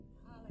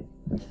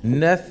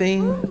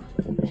Nothing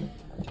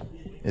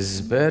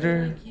is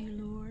better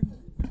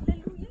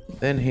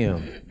than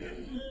him.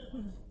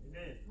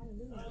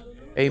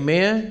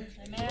 Amen?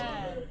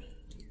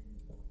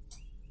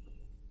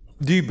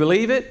 Do you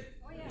believe it?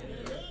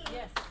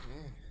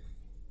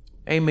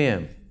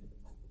 Amen.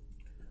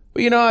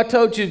 Well, you know, I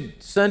told you,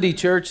 Sunday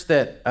church,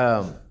 that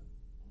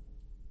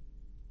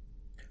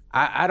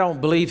I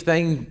don't believe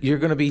you're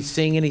going to be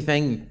seeing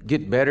anything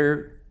get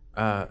better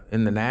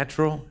in the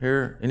natural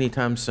here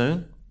anytime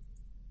soon.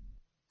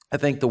 I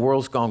think the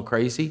world's gone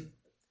crazy.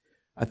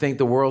 I think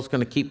the world's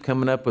going to keep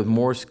coming up with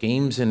more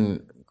schemes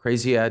and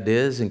crazy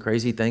ideas and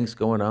crazy things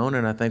going on,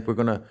 and I think we're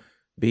going to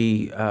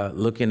be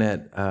looking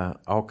at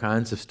all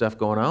kinds of stuff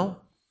going on.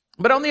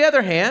 But on the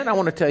other hand, I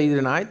want to tell you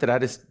tonight that I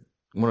just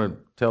want to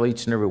tell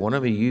each and every one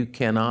of you, you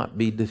cannot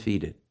be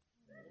defeated.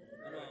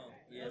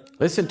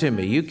 Listen to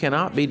me, you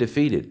cannot be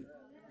defeated.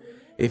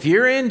 If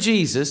you're in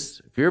Jesus,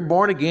 if you're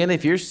born again,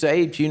 if you're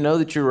saved, you know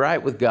that you're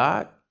right with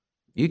God,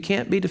 you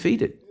can't be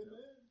defeated.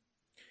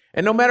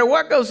 And no matter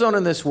what goes on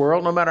in this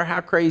world, no matter how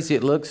crazy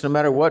it looks, no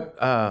matter what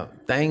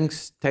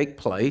things take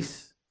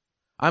place,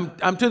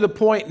 I'm to the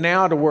point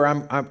now to where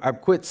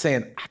I've quit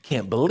saying, I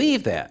can't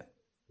believe that.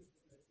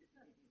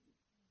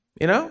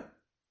 You know,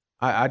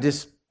 I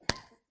just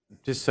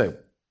say,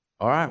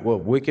 all right, well,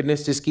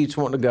 wickedness just keeps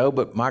wanting to go,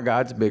 but my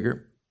God's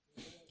bigger.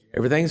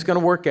 Everything's going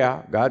to work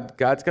out.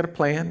 God's got a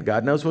plan.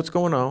 God knows what's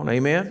going on.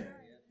 Amen.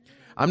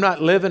 I'm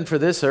not living for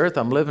this earth.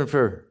 I'm living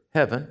for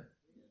heaven.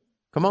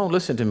 Come on,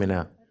 listen to me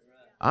now.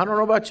 I don't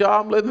know about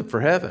y'all. I'm living for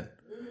heaven.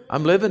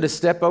 I'm living to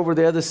step over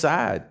the other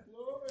side.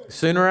 The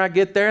sooner I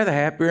get there, the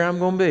happier I'm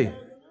going to be.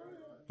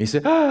 You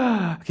say,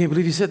 I can't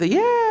believe you said that.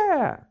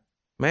 Yeah,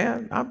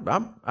 man. I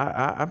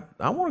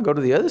want to go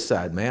to the other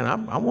side, man.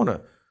 I want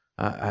to.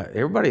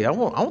 Everybody, I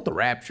want the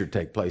rapture to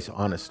take place.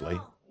 Honestly,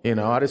 you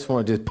know, I just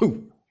want to just poof.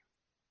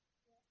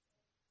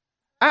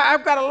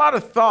 I've got a lot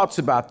of thoughts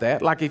about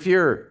that. Like, if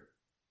you're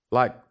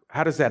like,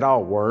 how does that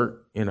all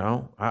work? You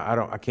know,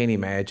 I can't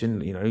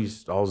imagine, you know,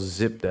 he's all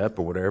zipped up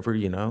or whatever,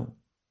 you know.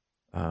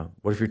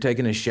 What if you're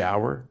taking a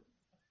shower?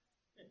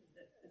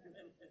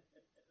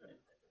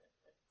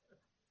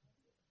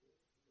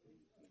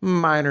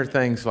 Minor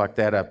things like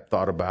that I've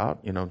thought about,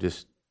 you know,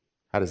 just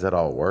how does that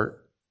all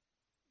work?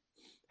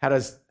 How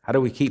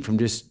do we keep from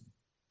just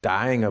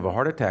dying of a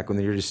heart attack when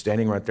you're just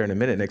standing right there in a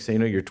minute? Next thing you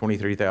know, you're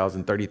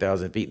 23,000,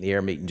 30,000 feet in the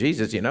air meeting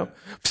Jesus, you know.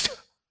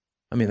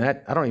 I mean,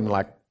 I don't even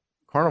like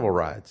carnival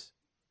rides.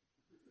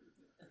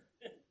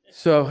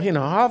 So, you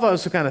know, all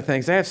those kind of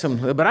things. I have some,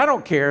 but I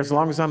don't care as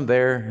long as I'm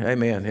there.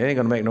 Amen. It ain't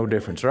going to make no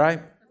difference, right?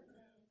 If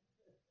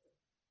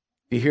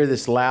you hear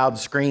this loud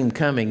scream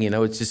coming, you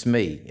know, it's just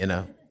me, you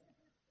know.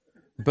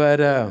 But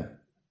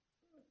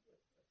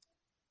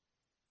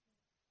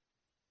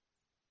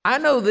I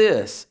know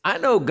this. I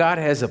know God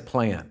has a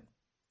plan.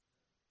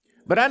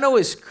 But I know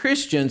as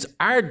Christians,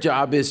 our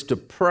job is to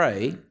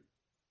pray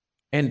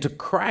and to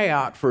cry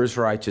out for his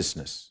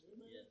righteousness.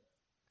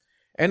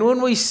 And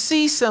when we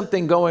see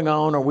something going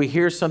on, or we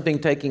hear something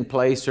taking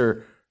place,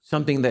 or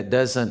something that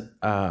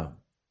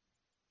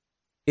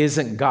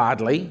isn't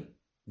godly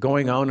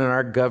going on in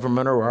our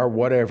government or our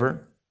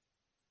whatever,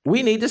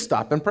 we need to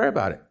stop and pray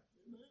about it.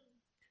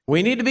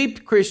 We need to be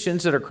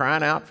Christians that are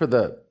crying out for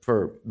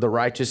the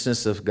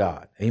righteousness of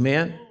God.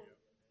 Amen?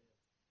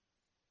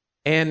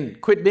 And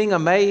quit being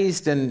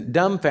amazed and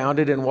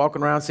dumbfounded and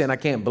walking around saying, I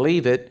can't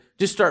believe it.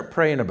 Just start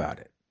praying about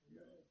it.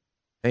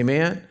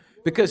 Amen?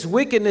 Because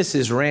wickedness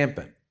is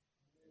rampant.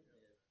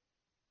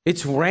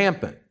 It's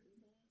rampant.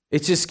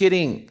 It's just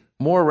getting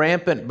more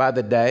rampant by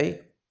the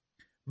day.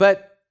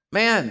 But,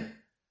 man,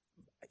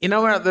 you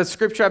know the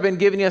scripture I've been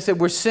giving you, I said,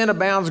 where sin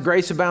abounds,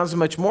 grace abounds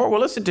much more.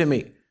 Well, listen to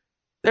me.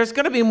 There's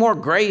going to be more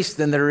grace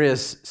than there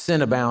is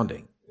sin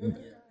abounding.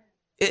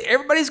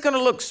 Everybody's going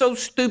to look so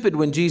stupid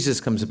when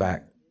Jesus comes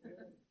back.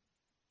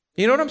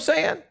 You know what I'm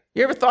saying?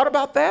 You ever thought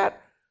about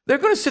that? They're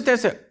going to sit there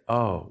and say,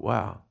 oh,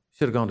 wow,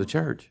 should have gone to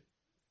church.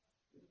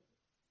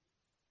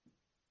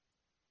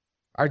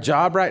 Our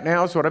job right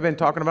now is what I've been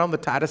talking about, the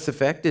Titus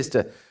effect, is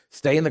to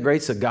stay in the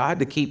grace of God,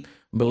 to keep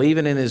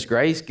believing in his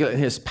grace, getting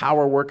his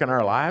power work in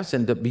our lives,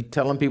 and to be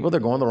telling people they're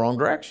going the wrong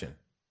direction.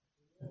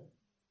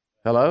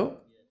 Hello?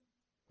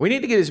 We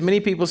need to get as many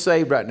people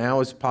saved right now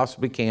as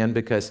possibly can,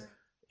 because,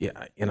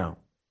 yeah, you know,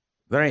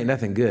 there ain't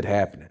nothing good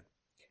happening.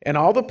 And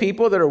all the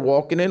people that are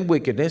walking in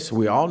wickedness,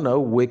 we all know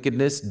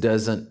wickedness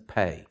doesn't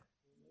pay.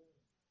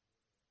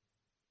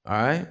 All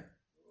right?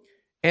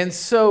 And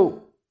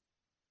so,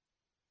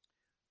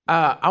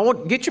 I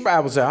want to get your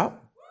Bibles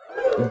out.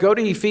 Go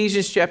to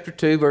Ephesians chapter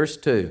 2, verse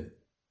 2.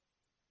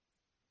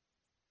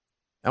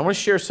 I want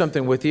to share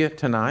something with you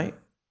tonight.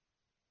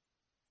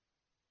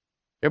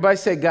 Everybody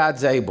say,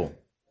 God's able.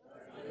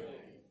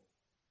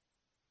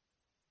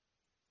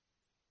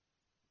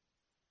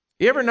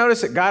 You ever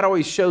notice that God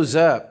always shows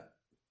up,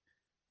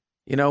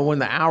 you know, when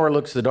the hour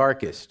looks the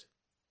darkest?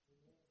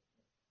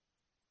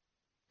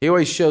 He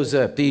always shows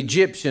up. The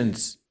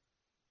Egyptians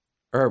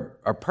are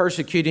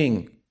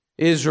persecuting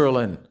Israel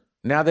and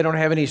Now they don't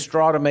have any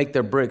straw to make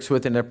their bricks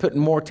with, and they're putting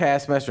more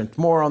taskmaster and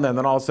more on them.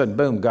 Then all of a sudden,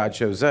 boom, God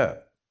shows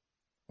up.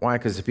 Why?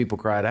 Because the people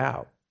cried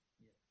out.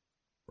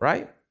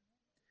 Right?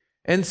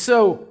 And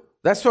so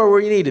that's where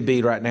we need to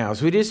be right now.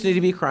 So we just need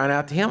to be crying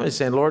out to him and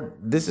saying, Lord,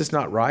 this is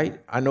not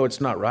right. I know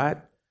it's not right.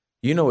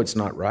 You know it's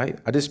not right.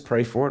 I just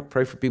pray for it.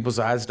 Pray for people's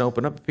eyes to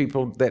open up,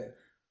 people that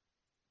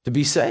to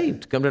be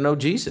saved, come to know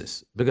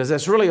Jesus, because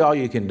that's really all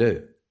you can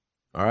do.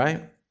 All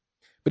right?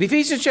 But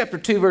Ephesians chapter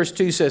 2, verse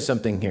 2 says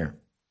something here.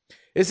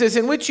 It says,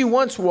 in which you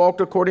once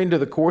walked according to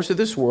the course of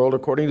this world,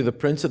 according to the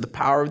prince of the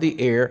power of the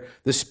air,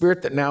 the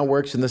spirit that now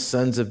works in the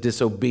sons of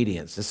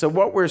disobedience. And so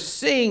what we're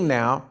seeing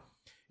now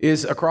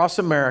is across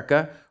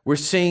America, we're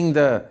seeing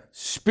the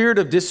spirit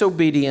of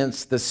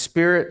disobedience, the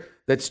spirit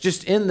that's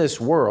just in this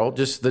world,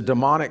 just the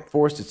demonic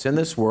force that's in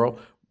this world,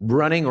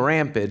 running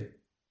rampant.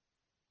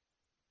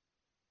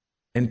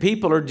 And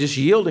people are just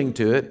yielding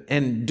to it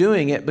and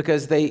doing it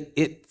because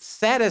it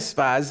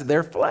satisfies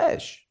their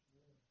flesh.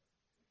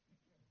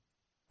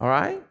 All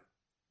right?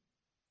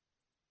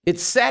 It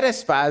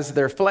satisfies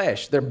their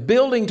flesh. They're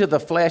building to the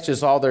flesh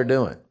is all they're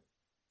doing.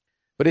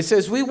 But it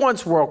says, we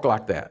once walked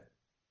like that.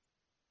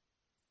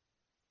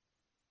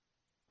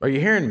 Are you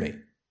hearing me?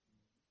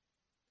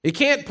 You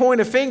can't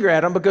point a finger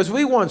at them because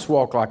we once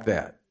walked like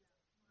that.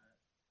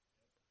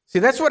 See,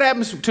 that's what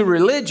happens to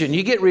religion.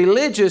 You get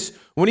religious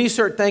when you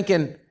start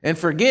thinking and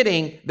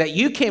forgetting that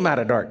you came out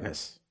of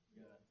darkness.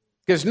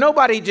 Because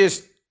nobody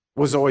just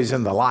was always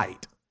in the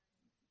light.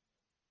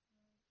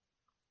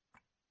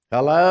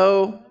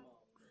 Hello?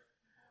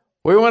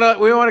 We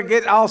want to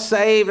get all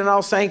saved and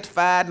all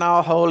sanctified and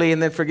all holy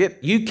and then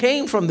forget you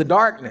came from the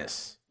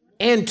darkness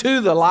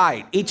into the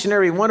light. Each and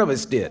every one of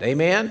us did.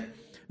 Amen?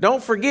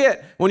 Don't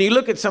forget when you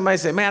look at somebody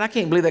and say, man, I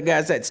can't believe that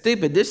guy's that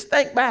stupid. Just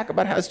think back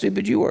about how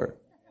stupid you were.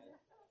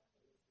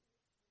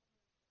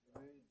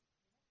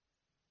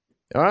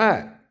 All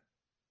right.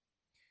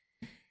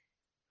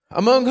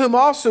 Among whom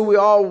also we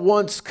all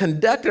once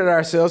conducted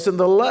ourselves in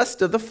the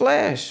lust of the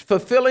flesh,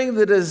 fulfilling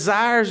the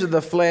desires of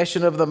the flesh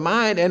and of the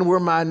mind, and were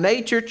by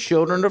nature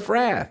children of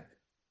wrath,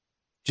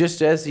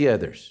 just as the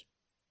others.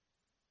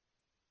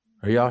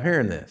 Are y'all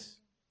hearing this?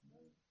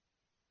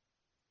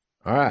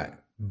 All right.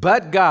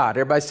 But God,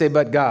 everybody say,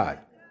 but God,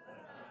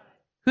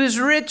 who is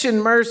rich in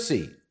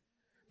mercy,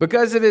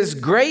 because of his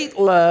great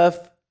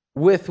love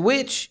with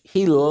which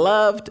he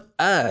loved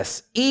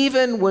us,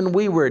 even when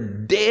we were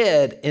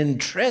dead in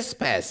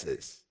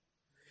trespasses.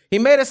 He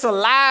made us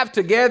alive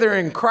together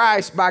in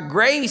Christ. By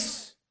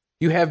grace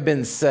you have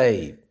been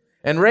saved,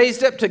 and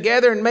raised up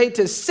together and made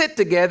to sit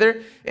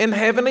together in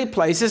heavenly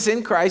places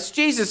in Christ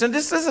Jesus. And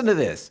just listen to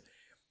this.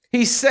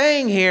 He's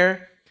saying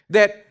here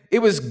that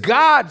it was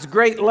God's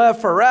great love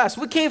for us.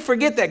 We can't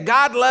forget that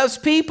God loves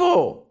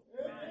people.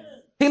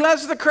 He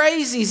loves the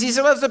crazies. He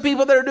loves the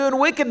people that are doing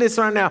wickedness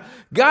right now.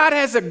 God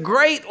has a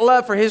great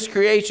love for his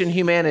creation,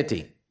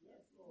 humanity.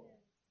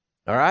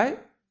 All right?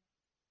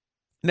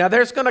 Now,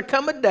 there's going to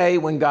come a day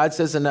when God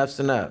says enough's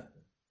enough.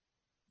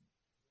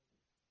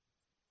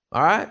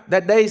 All right?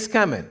 That day's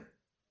coming.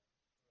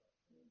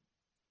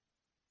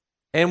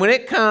 And when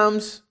it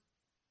comes,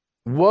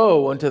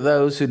 woe unto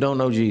those who don't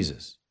know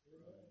Jesus.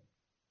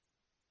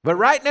 But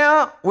right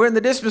now, we're in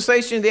the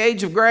dispensation of the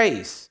age of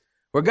grace,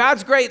 where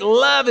God's great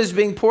love is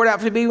being poured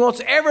out for me. He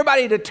wants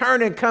everybody to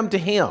turn and come to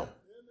him.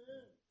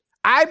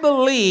 I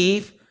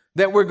believe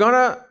that we're going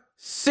to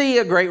see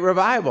a great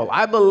revival.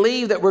 I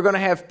believe that we're going to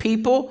have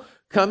people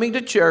coming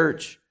to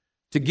church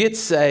to get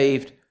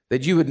saved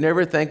that you would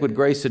never think would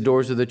grace the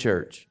doors of the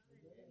church.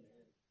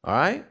 All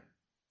right?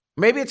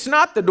 Maybe it's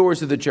not the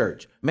doors of the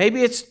church.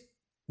 Maybe it's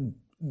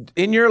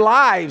in your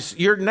lives,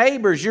 your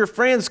neighbors, your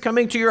friends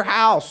coming to your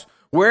house,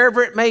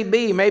 wherever it may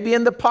be, maybe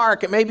in the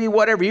park, it may be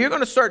whatever. You're going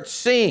to start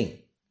seeing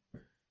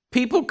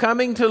people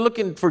coming to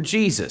looking for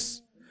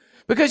Jesus.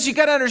 Because you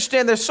got to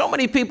understand there's so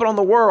many people in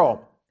the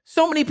world,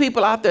 so many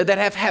people out there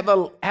that have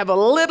a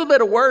little bit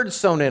of word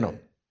sown in them.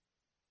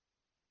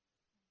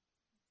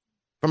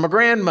 From a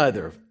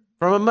grandmother,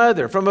 from a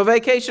mother, from a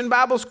vacation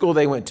Bible school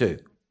they went to.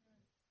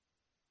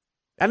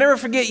 I never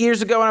forget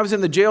years ago when I was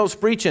in the jails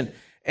preaching,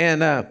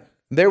 and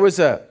there was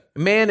a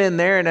man in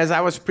there, and as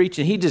I was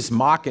preaching, he just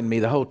mocking me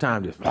the whole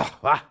time. Just,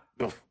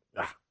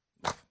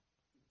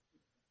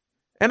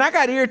 And I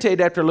got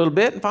irritated after a little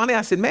bit, and finally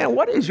I said, man,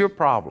 what is your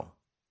problem?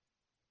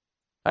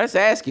 I just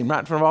asked him right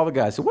in front of all the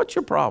guys. I said, what's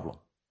your problem?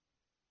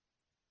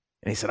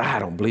 And he said, I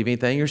don't believe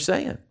anything you're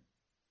saying.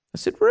 I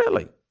said,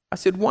 really? I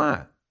said,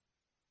 why?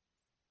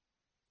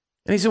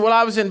 And he said, well,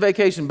 I was in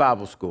vacation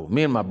Bible school,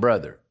 me and my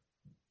brother.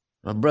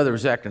 My brother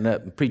was acting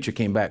up, and the preacher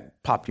came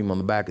back, popped him on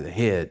the back of the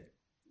head.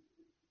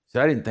 He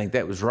said, I didn't think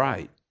that was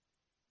right.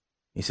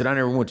 He said, I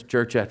never went to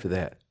church after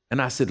that.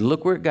 And I said,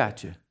 look where it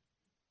got you.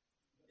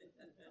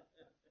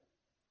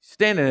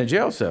 Standing in a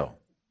jail cell.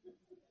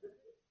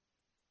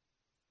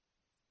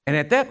 And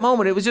at that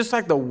moment, it was just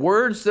like the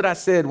words that I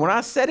said. When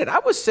I said it, I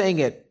was saying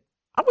it,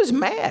 I was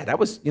mad. I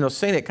was,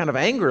 saying it kind of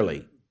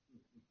angrily.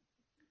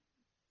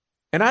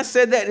 And I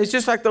said that, and it's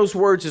just like those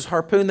words just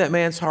harpooned that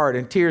man's heart,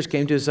 and tears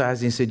came to his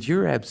eyes, and he said,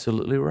 you're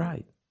absolutely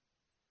right.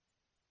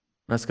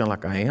 That's kind of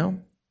like, I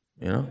am,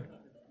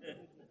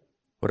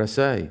 What'd I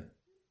say?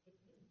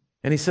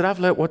 And he said, I've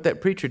let what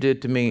that preacher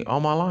did to me all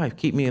my life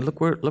keep me, and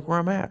look where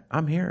I'm at.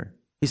 I'm here.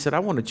 He said, I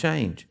want to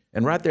change.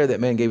 And right there, that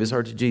man gave his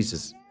heart to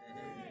Jesus.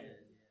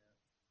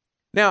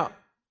 Now,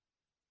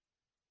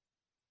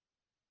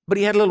 but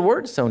he had a little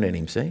word sown in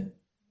him, see?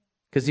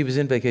 Because he was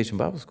in Vacation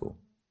Bible School.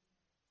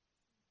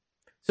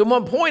 So my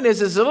point is,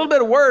 there's a little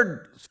bit of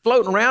word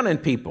floating around in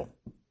people.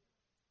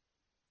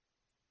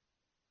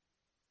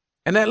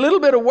 And that little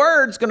bit of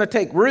word's going to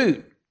take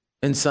root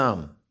in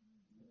some.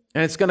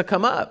 And it's going to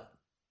come up.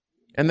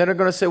 And then they're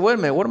going to say, wait a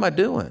minute, what am I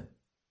doing?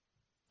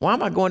 Why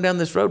am I going down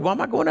this road? Why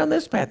am I going down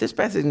this path? This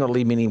path isn't going to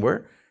lead me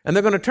anywhere. And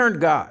they're going to turn to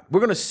God. We're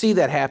going to see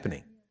that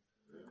happening.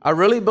 I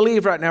really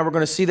believe right now we're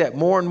going to see that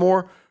more and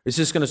more. It's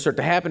just going to start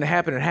to happen.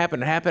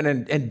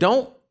 And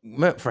don't,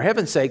 for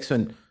heaven's sakes,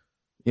 when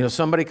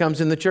somebody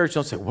comes in the church,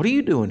 don't say, what are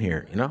you doing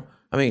here?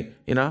 We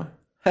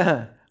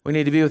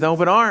need to be with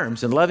open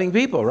arms and loving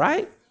people,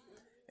 right?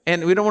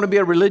 And we don't want to be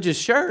a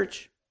religious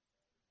church.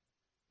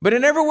 But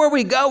in everywhere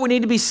we go, we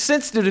need to be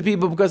sensitive to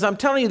people, because I'm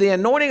telling you, the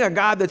anointing of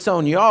God that's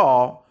on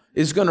y'all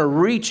is going to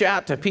reach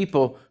out to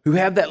people who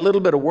have that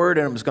little bit of word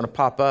in them. Is going to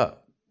pop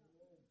up.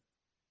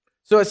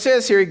 So it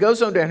says here, he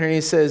goes on down here and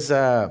he says,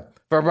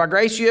 for by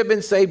grace you have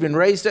been saved and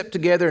raised up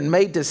together and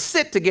made to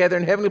sit together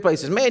in heavenly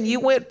places. Man, you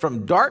went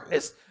from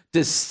darkness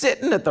to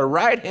sitting at the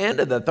right hand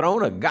of the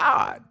throne of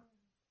God.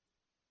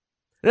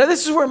 Now,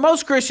 this is where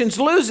most Christians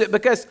lose it,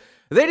 because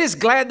they're just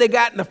glad they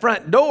got in the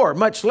front door,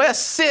 much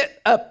less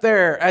sit up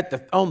there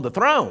on the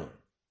throne.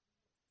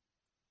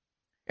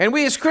 And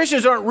we as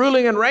Christians aren't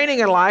ruling and reigning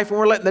in life, and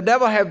we're letting the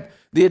devil have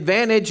the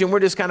advantage, and we're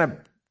just kind of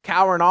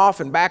cowering off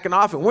and backing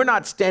off, and we're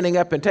not standing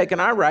up and taking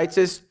our rights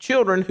as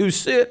children who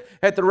sit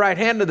at the right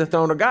hand of the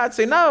throne of God.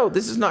 Say, no,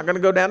 this is not going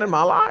to go down in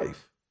my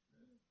life.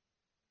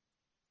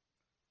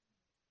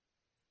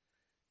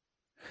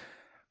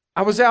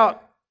 I was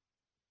out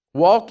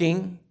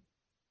walking,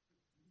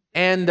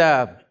 and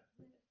have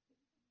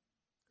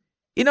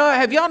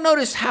y'all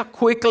noticed how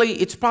quickly,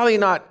 it's probably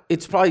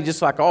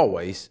just like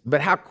always, but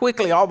how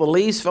quickly all the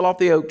leaves fell off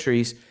the oak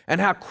trees,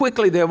 and how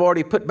quickly they've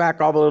already put back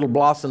all the little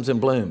blossoms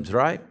and blooms,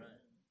 right?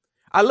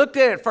 I looked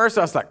at it at first,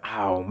 I was like,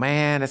 oh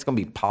man, it's going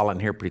to be pollen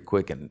here pretty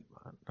quick, and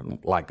I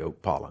don't like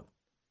oak pollen.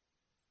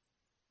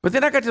 But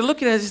then I got to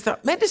looking at it and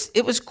thought, man,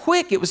 it was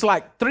quick. It was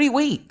like 3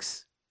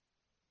 weeks.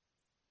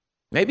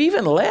 Maybe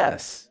even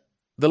less.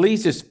 The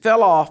leaves just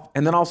fell off,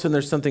 and then all of a sudden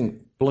there's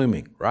something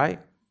blooming, right?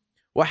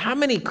 Well, how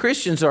many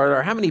Christians are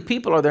there, how many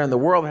people are there in the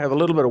world that have a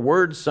little bit of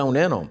word sown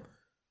in them,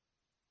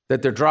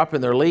 that they're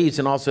dropping their leaves,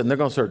 and all of a sudden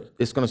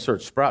it's going to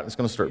start sprouting, it's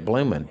going to start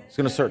blooming, it's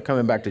going to start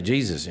coming back to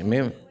Jesus.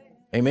 Amen?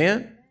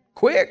 Amen?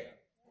 Quick.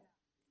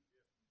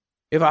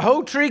 If a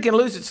whole tree can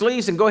lose its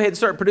leaves and go ahead and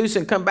start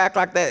producing and come back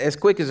like that as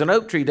quick as an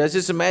oak tree does,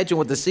 just imagine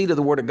what the seed of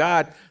the Word of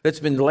God that's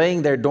been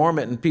laying there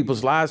dormant in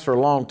people's lives for a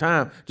long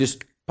time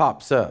just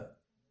pops up.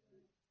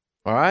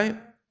 All right?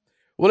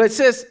 Well, it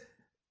says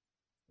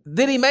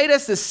that he made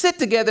us to sit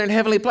together in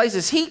heavenly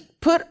places. He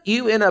put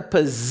you in a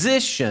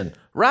position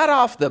right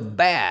off the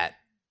bat.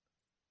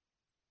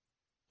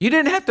 You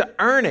didn't have to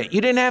earn it.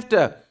 You didn't have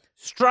to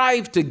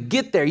strive to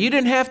get there. You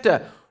didn't have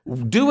to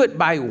do it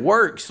by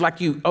works, like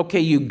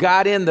you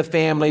got in the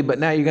family, but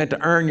now you're going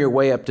to earn your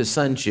way up to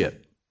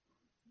sonship.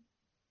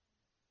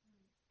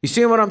 You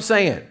see what I'm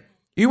saying?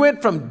 You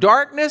went from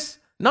darkness,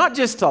 not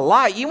just to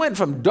light, you went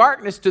from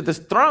darkness to the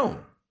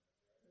throne.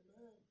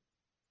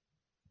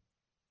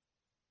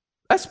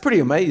 That's pretty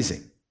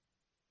amazing.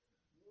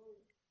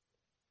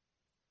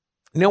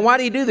 Now, why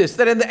do you do this?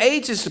 That in the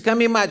ages to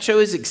come he might show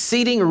his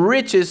exceeding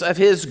riches of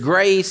his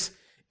grace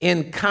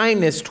in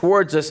kindness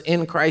towards us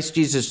in Christ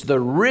Jesus.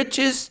 The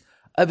riches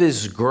of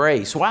his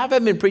grace. Why have I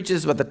been preaching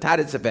this about the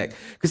Titus effect?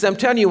 Because I'm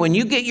telling you, when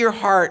you get your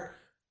heart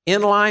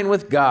in line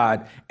with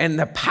God and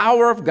the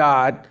power of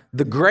God,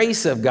 the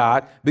grace of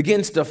God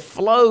begins to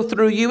flow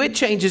through you, it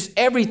changes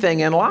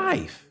everything in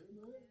life.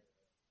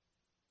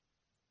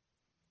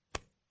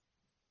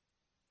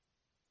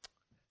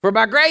 For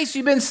by grace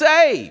you've been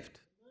saved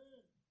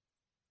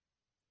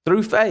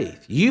through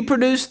faith. You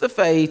produced the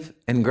faith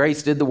and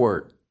grace did the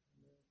work.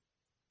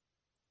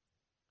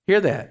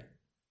 Hear that.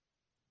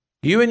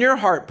 You in your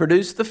heart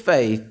produced the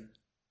faith.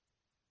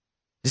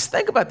 Just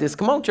think about this.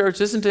 Come on, church,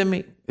 listen to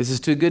me. This is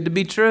too good to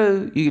be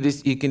true.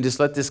 You can just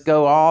let this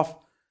go off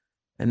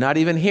and not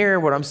even hear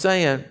what I'm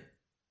saying.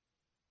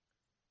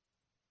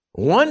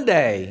 One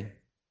day,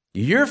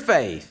 your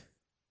faith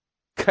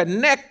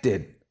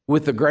connected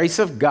with the grace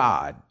of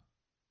God,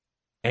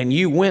 and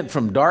you went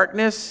from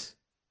darkness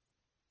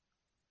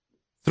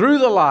through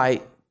the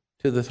light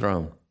to the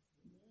throne.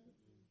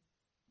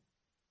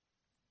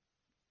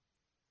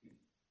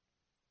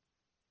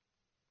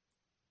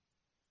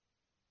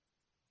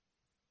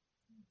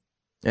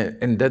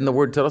 And doesn't the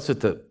word tell us that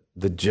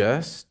the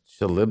just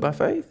shall live by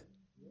faith?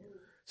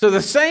 So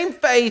the same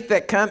faith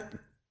that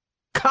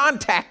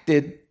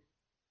contacted,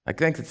 I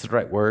think that's the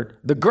right word,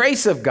 the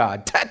grace of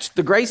God, touched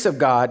the grace of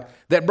God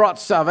that brought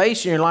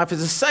salvation in your life, is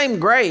the same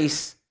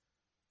grace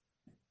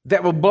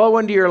that will blow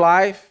into your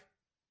life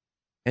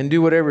and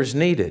do whatever's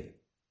needed.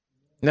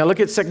 Now look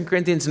at 2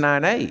 Corinthians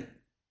 9:8.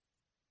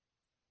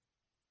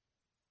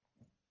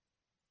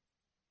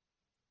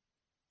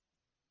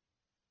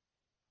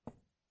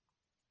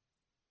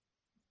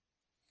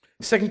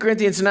 Second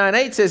Corinthians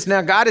 9:8 says,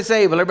 now God is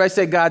able. Everybody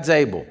say God's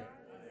able.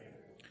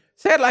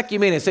 Say it like you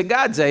mean it. Say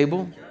God's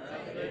able.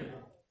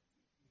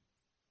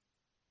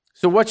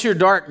 So what's your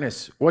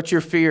darkness? What's your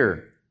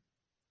fear?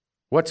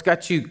 What's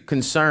got you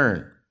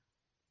concerned?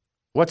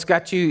 What's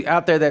got you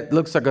out there that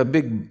looks like a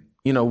big,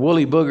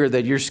 woolly booger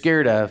that you're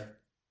scared of,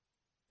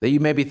 that you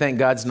maybe think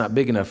God's not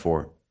big enough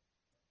for?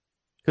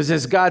 Because it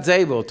says God's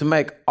able to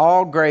make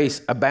all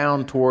grace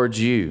abound towards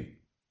you.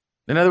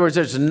 In other words,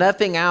 there's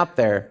nothing out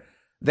there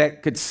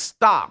that could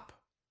stop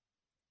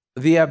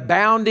the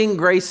abounding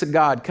grace of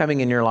God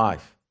coming in your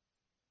life,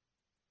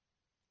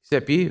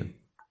 except you.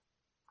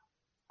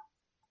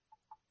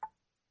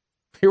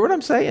 Hear what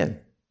I'm saying?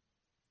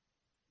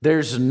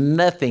 There's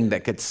nothing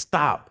that could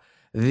stop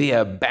the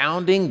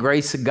abounding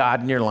grace of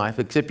God in your life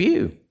except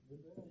you.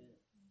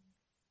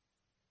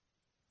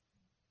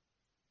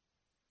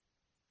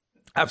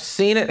 I've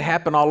seen it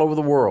happen all over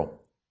the world.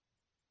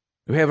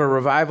 We have a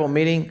revival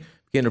meeting,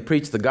 begin to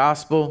preach the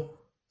gospel.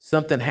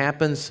 Something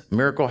happens,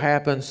 miracle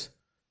happens,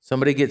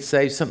 somebody gets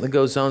saved, something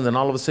goes on, then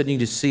all of a sudden you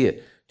just see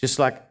it. Just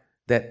like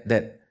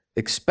that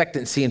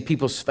expectancy in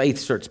people's faith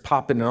starts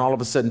popping, and all of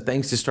a sudden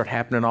things just start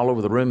happening all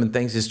over the room, and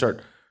things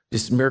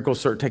just miracles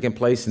start taking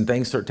place, and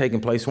things start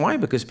taking place. Why?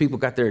 Because people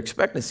got their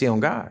expectancy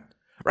on God.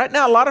 Right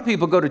now, a lot of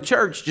people go to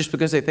church just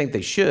because they think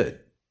they should.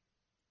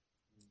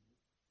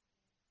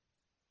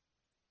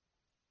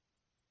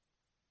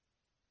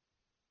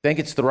 Think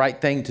it's the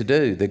right thing to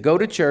do. They go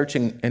to church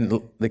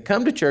and they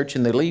come to church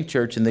and they leave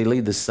church and they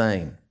leave the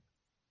same,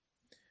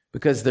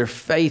 because their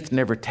faith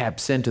never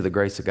taps into the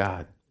grace of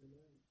God.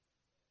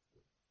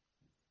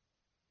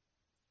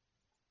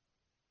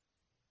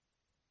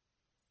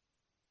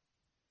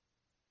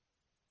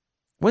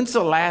 When's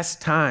the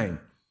last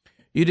time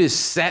you just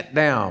sat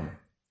down?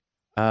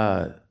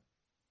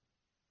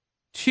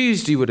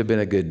 Tuesday would have been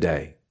a good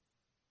day.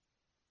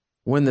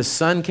 When the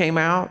sun came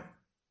out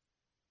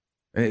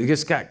and it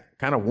just got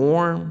kind of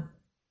warm.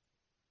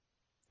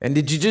 And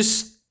did you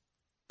just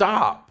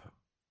stop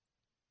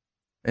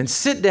and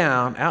sit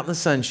down out in the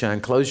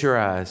sunshine, close your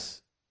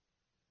eyes,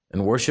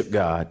 and worship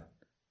God,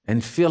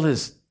 and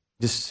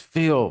just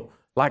feel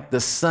like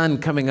the sun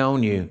coming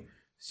on you?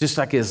 It's just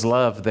like His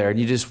love there, and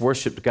you just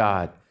worshiped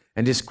God,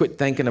 and just quit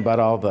thinking about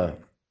all the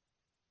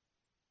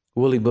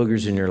woolly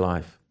boogers in your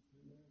life.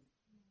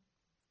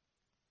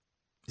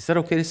 Is that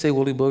okay to say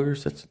woolly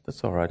boogers?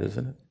 That's all right,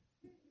 isn't it?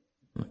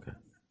 Okay.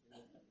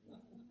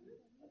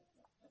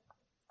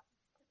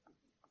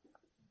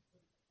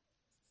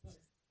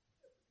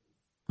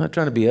 I'm not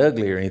trying to be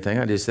ugly or anything.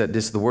 I just said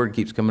the word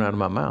keeps coming out of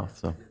my mouth,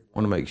 so I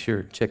want to make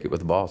sure. Check it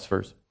with the boss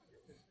first.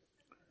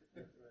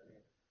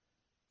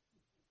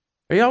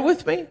 Are y'all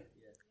with me?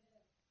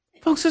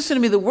 Folks, listen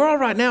to me. The world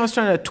right now is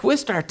trying to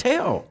twist our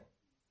tail.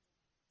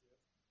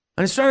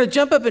 And it's trying to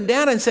jump up and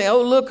down and say,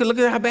 oh, look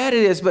at how bad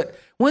it is. But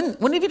when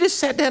have you just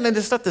sat down and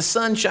just let the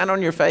sun shine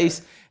on your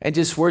face and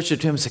just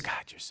worshiped Him and said,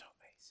 God, you're so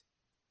amazing.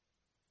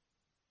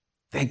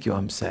 Thank you,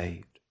 I'm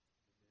saved.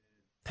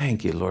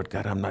 Thank you, Lord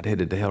God, I'm not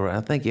headed to hell right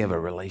now. Thank you, I have a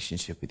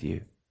relationship with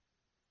you.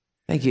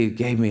 Thank you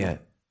gave me a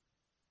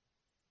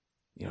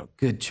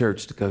good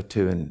church to go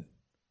to and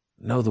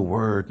know the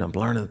word, and I'm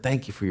learning.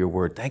 Thank you for your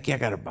word. Thank you, I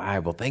got a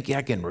Bible. Thank you,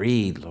 I can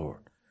read, Lord.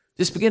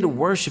 Just begin to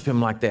worship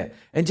Him like that,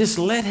 and just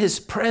let His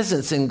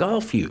presence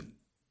engulf you.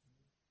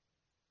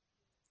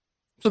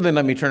 So then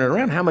let me turn it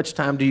around. How much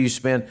time do you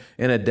spend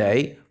in a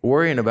day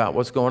worrying about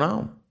what's going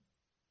on?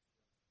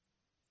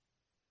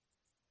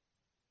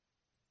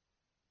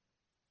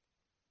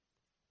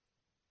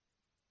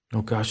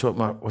 Oh gosh,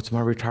 what's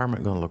my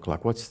retirement going to look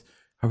like?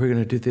 Are we going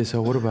to do this?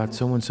 Oh, what about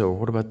so-and-so?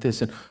 What about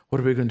this? And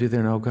what are we going to do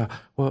then? Oh God,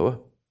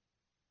 what?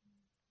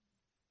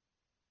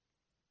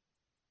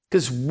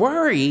 Because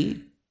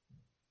worry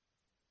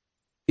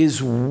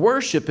is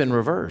worship in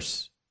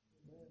reverse.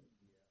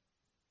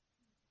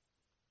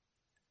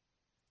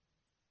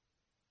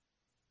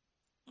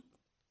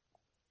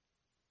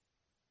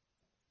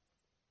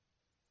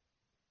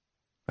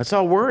 That's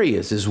all worry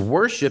is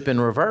worship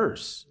in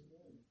reverse.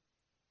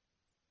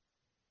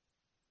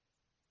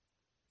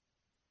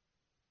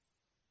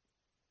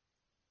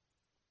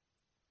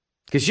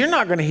 Because you're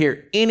not going to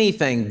hear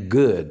anything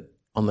good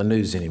on the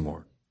news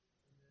anymore.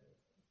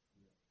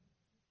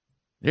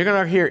 You're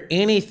going to hear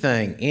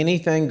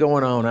anything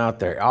going on out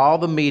there, all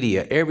the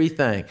media,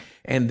 everything.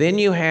 And then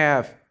you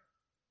have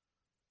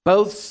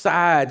both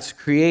sides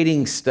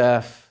creating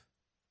stuff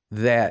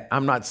that,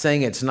 I'm not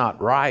saying it's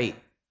not right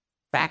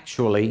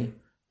factually,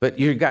 but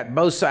you've got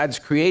both sides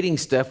creating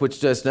stuff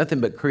which does nothing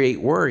but create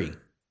worry.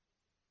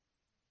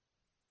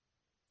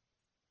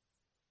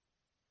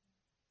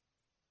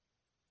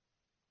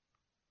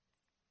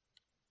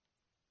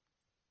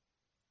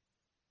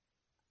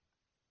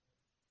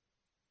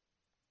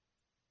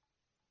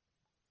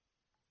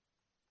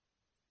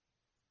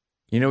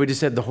 We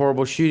just had the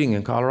horrible shooting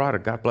in Colorado.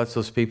 God bless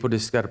those people.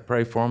 Just got to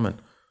pray for them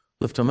and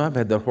lift them up,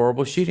 had that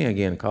horrible shooting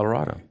again in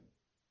Colorado.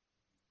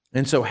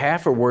 And so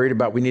half are worried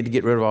about we need to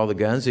get rid of all the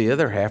guns. The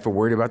other half are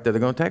worried about that they're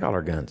going to take all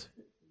our guns.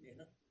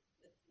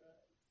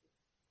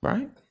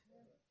 Right?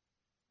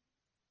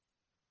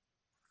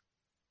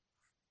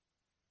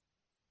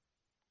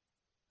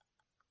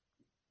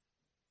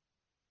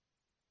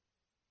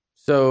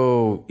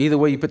 So either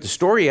way you put the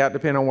story out,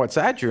 depending on what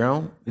side you're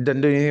on, it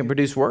doesn't do anything but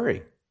produce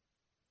worry.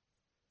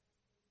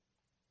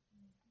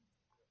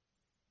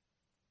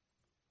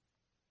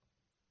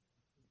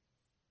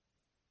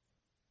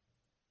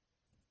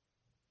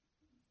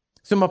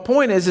 So my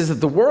point is that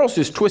the world's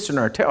just twisting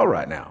our tail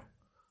right now.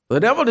 The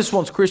devil just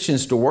wants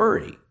Christians to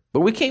worry,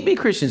 but we can't be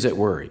Christians that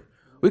worry.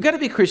 We've got to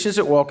be Christians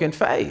that walk in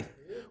faith.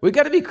 We've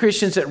got to be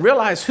Christians that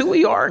realize who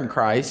we are in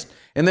Christ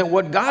and that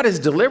what God has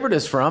delivered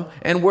us from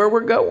and where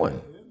we're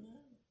going.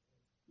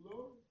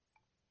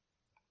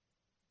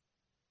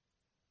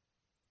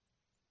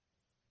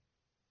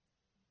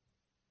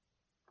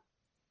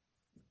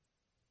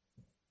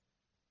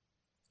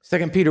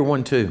 Second Peter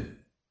 1:2.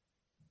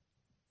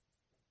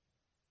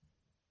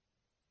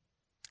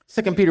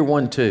 2 Peter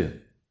 1:2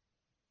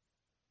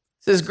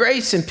 says,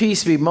 grace and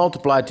peace be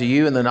multiplied to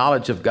you in the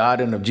knowledge of God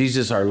and of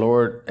Jesus our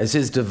Lord, as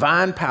his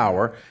divine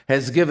power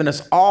has given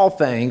us all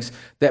things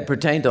that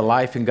pertain to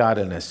life and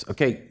godliness.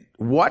 Okay,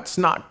 what's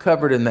not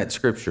covered in that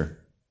scripture?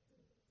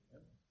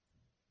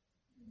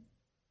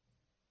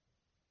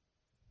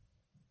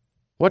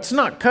 What's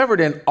not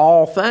covered in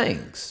all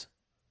things?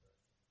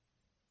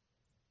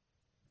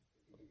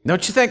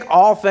 Don't you think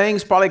all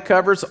things probably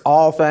covers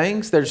all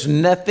things? There's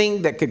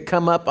nothing that could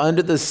come up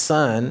under the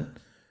sun,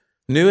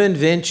 new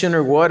invention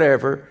or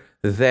whatever,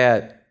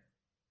 that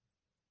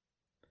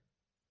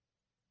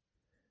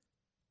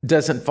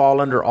doesn't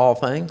fall under all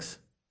things.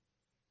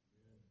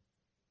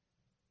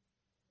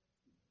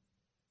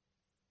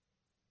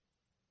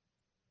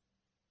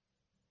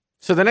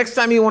 So the next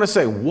time you want to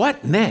say,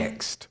 what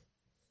next?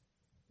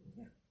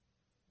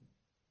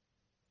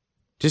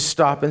 Just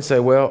stop and say,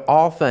 well,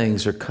 all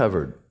things are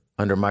covered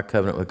under my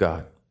covenant with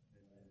God.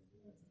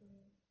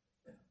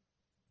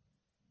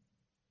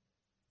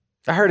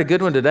 I heard a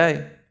good one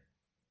today.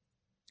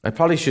 I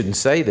probably shouldn't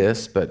say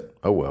this, but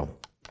oh well.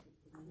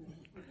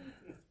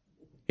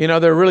 You know,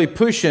 they're really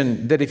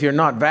pushing that if you're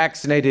not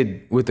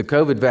vaccinated with the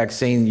COVID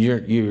vaccine,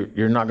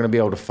 you're not going to be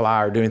able to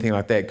fly or do anything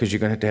like that because you're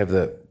going to have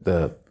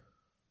the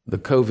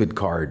COVID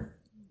card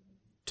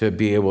to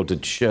be able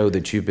to show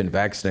that you've been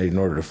vaccinated in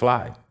order to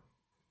fly.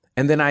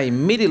 And then I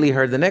immediately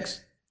heard the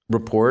next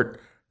report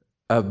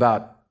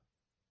about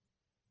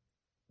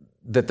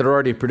that they're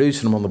already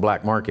producing them on the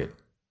black market.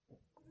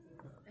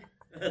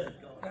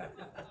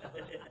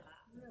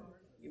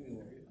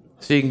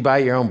 So you can buy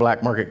your own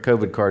black market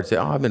COVID card, say,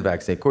 oh, I've been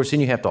vaccinated. Of course, then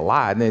you have to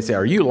lie. And they say,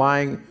 are you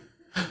lying?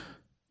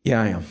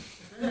 Yeah, I am.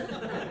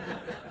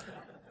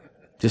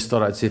 Just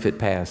thought I'd see if it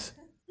passed.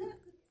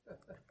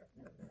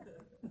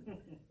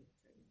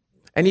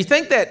 And you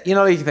think that,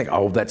 you think,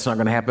 oh, that's not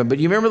going to happen. But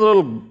you remember the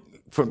little,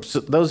 for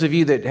those of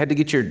you that had to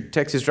get your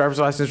Texas driver's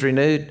license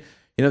renewed,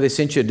 they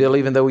sent you a deal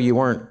even though you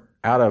weren't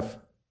out of,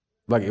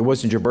 like it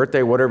wasn't your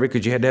birthday or whatever,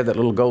 because you had to have that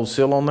little gold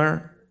seal on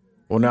there.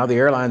 Well, now the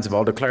airlines have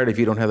all declared if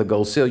you don't have the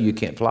gold seal, you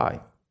can't fly.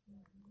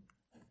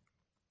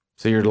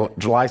 So your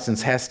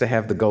license has to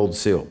have the gold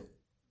seal.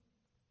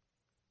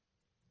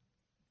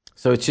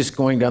 So it's just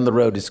going down the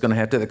road. It's going to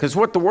have to, because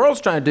what the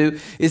world's trying to do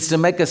is to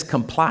make us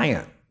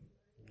compliant.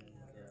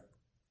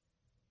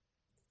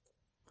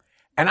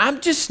 And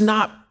I'm just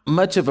not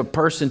much of a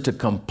person to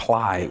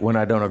comply when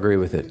I don't agree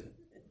with it.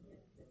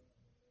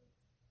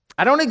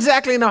 I don't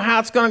exactly know how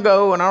it's going to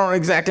go, and I don't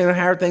exactly know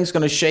how everything's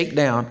going to shake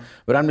down,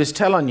 but I'm just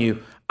telling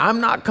you,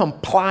 I'm not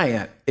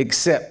compliant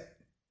except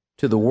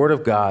to the Word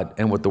of God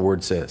and what the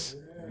Word says.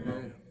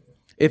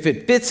 If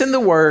it fits in the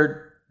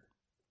Word,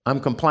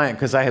 I'm compliant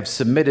because I have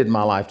submitted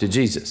my life to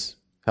Jesus.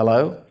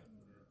 Hello?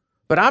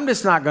 But I'm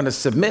just not going to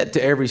submit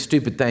to every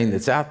stupid thing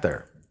that's out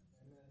there.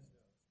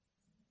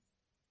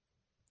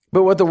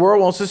 But what the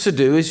world wants us to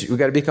do is we've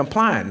got to be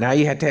compliant. Now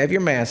you have to have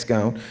your mask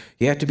on.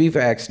 You have to be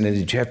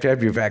vaccinated. You have to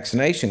have your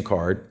vaccination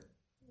card.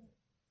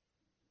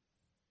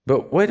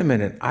 But wait a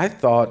minute. I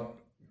thought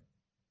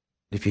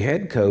if you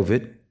had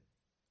COVID,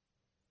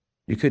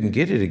 you couldn't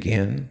get it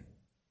again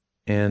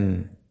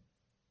and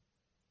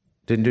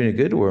didn't do any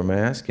good to wear a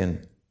mask.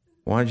 And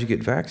why did you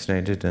get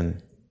vaccinated?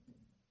 And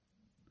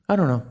I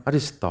don't know. I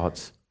just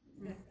thoughts.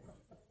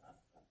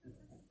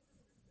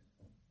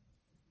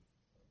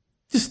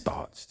 Just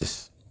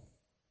thoughts.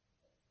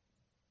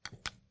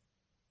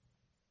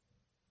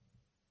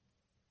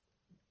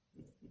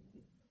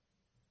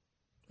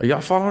 Are y'all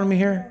following me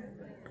here?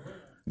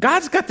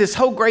 God's got this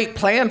whole great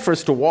plan for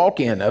us to walk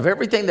in of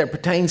everything that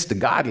pertains to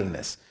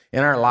godliness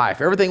in our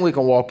life, everything we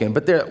can walk in.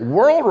 But the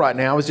world right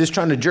now is just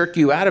trying to jerk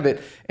you out of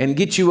it and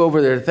get you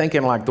over there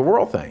thinking like the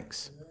world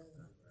thinks.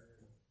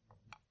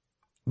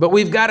 But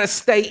we've got to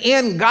stay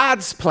in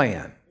God's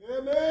plan.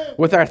 Amen.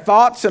 With our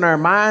thoughts and our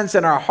minds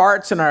and our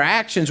hearts and our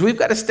actions, we've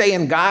got to stay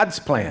in God's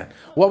plan.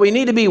 What we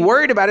need to be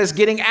worried about is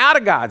getting out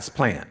of God's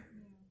plan,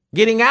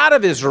 getting out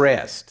of his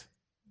rest.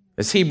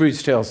 as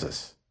Hebrews tells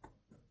us.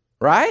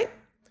 Right?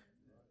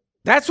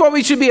 That's what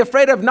we should be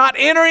afraid of, not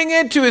entering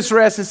into his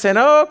rest and saying,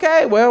 oh,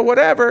 okay, well,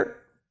 whatever.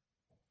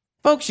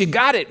 Folks, you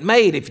got it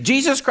made. If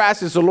Jesus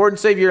Christ is the Lord and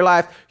Savior of your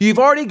life, you've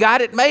already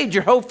got it made.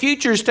 Your whole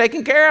future is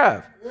taken care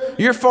of.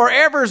 Your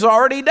forever's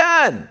already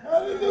done.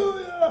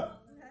 Hallelujah.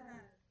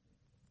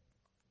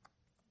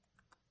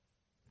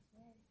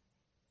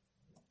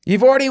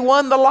 You've already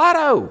won the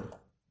lotto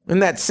in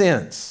that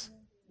sense.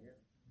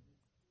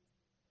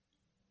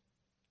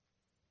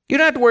 You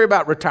don't have to worry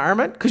about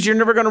retirement because you're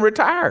never going to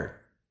retire.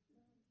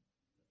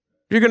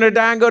 You're going to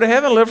die and go to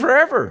heaven and live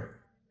forever.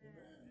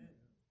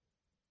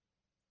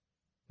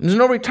 There's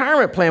no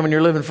retirement plan when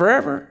you're living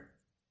forever.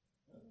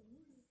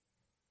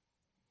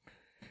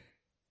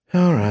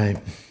 All right.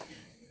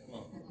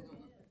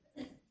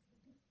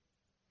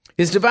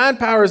 His divine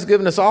power has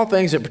given us all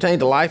things that pertain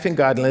to life and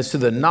godliness to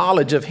the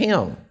knowledge of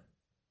him.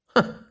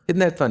 Isn't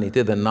that funny?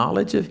 To the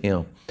knowledge of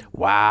him.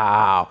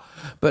 Wow.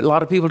 But a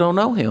lot of people don't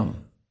know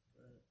him.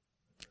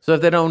 So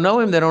if they don't know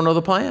him, they don't know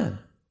the plan.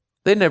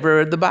 They never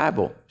read the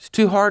Bible. It's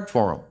too hard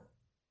for them.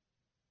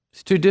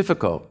 It's too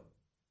difficult.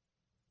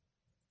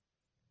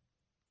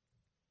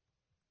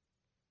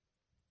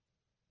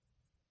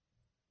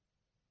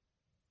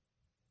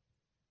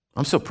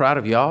 I'm so proud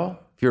of y'all.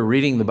 If you're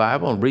reading the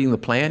Bible and reading the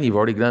plan, you've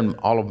already done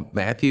all of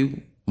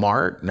Matthew,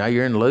 Mark, now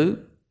you're in Luke.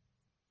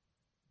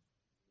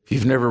 If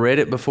you've never read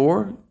it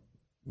before,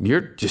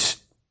 you're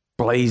just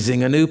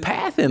blazing a new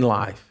path in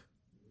life.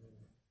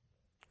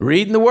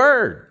 Reading the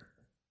Word.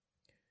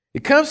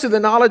 It comes to the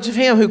knowledge of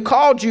him who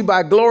called you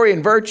by glory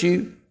and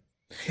virtue,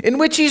 in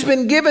which he's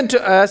been given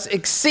to us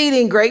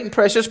exceeding great and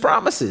precious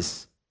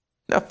promises.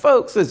 Now,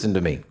 folks, listen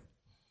to me.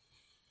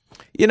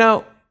 You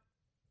know,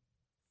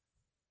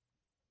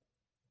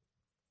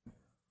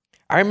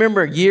 I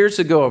remember years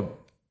ago,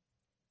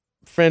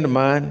 a friend of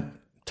mine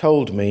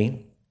told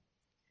me,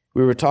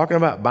 we were talking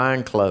about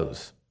buying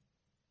clothes.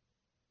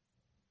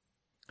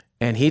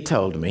 And he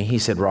told me, he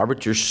said,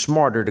 Robert, you're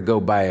smarter to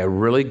go buy a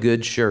really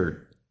good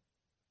shirt.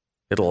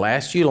 It'll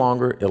last you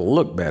longer. It'll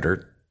look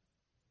better.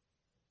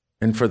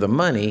 And for the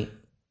money,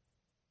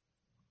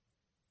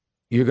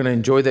 you're going to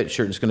enjoy that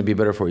shirt. It's going to be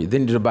better for you.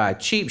 Then to buy a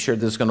cheap shirt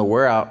that's going to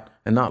wear out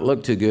and not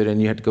look too good,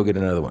 and you have to go get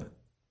another one.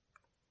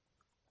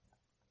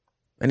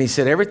 And he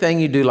said, everything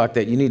you do like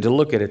that, you need to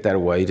look at it that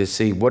way to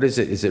see what is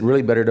it. Is it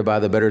really better to buy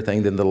the better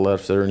thing than the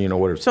lesser? And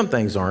whatever. Some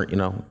things aren't,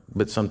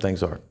 but some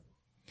things are.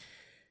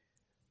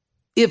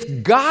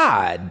 If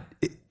God,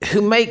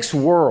 who makes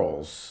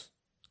worlds,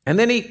 and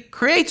then he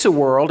creates a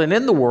world, and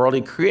in the world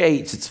he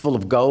creates, it's full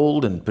of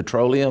gold and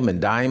petroleum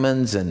and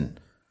diamonds and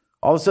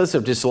all this other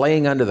stuff just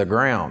laying under the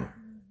ground.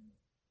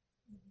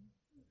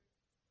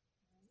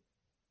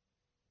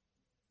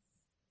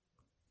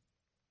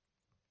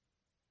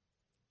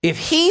 If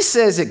he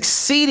says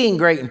exceeding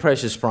great and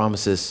precious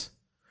promises,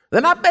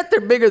 then I bet they're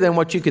bigger than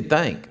what you could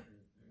think.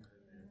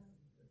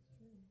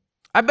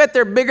 I bet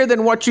they're bigger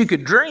than what you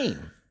could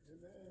dream.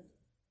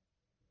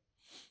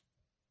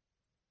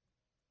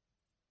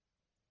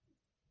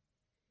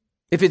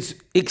 If it's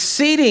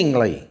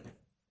exceedingly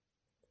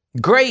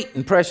great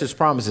and precious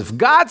promises, if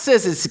God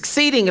says it's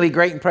exceedingly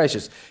great and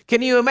precious,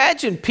 can you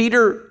imagine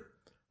Peter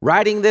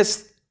writing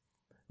this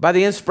by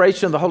the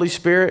inspiration of the Holy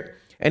Spirit?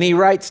 And he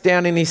writes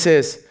down and he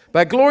says,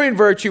 by glory and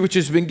virtue, which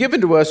has been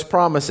given to us,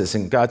 promises.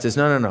 And God says,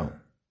 no.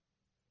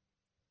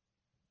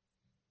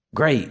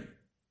 Great.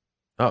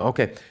 Oh,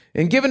 okay.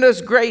 And given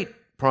us great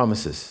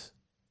promises.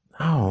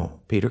 Oh,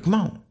 Peter, come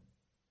on.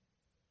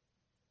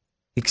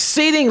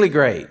 Exceedingly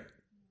great.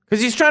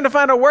 Because he's trying to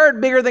find a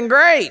word bigger than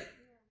great.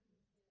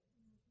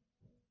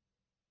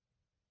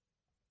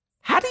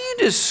 How do you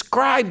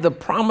describe the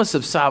promise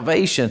of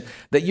salvation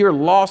that you're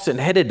lost and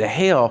headed to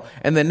hell,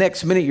 and the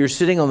next minute you're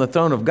sitting on the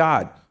throne of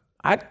God?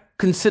 I'd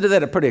consider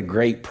that a pretty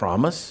great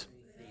promise.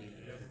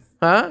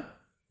 Huh?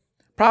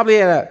 Probably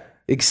an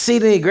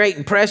exceedingly great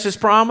and precious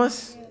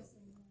promise.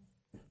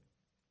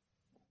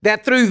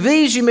 That through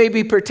these you may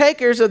be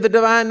partakers of the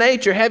divine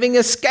nature, having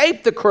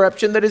escaped the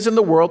corruption that is in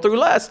the world through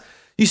lust.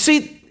 You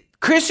see,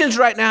 Christians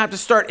right now have to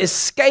start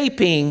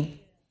escaping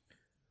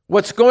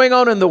what's going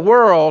on in the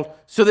world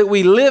so that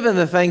we live in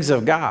the things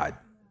of God.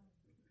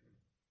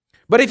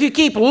 But if you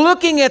keep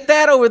looking at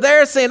that over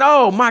there saying,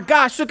 oh my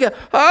gosh, look at,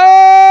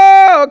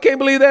 oh, I can't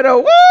believe that. Oh,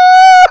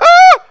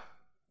 woo!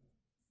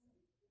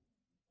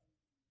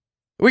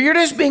 Well, you're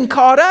just being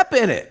caught up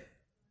in it.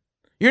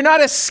 You're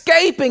not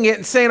escaping it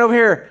and saying over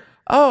here,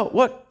 oh,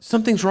 what?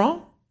 Something's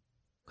wrong?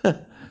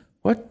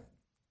 What?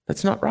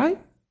 That's not right?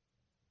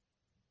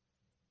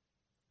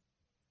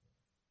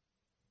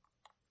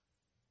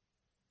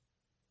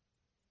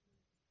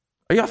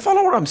 Are y'all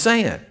following what I'm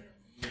saying?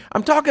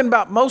 I'm talking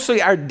about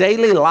mostly our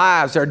daily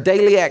lives, our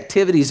daily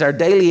activities, our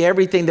daily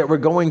everything that we're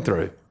going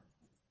through.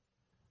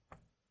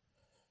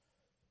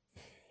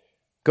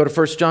 Go to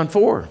 1 John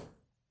 4.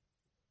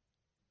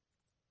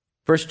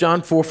 1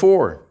 John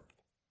 4:4.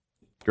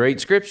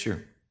 Great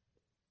scripture.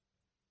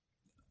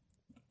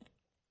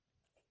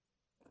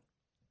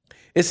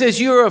 It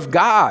says, you are of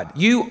God.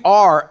 You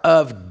are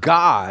of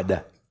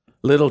God,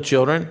 little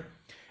children,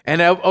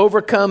 and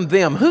overcome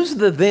them. Who's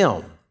the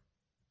them?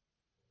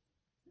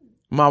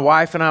 My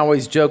wife and I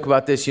always joke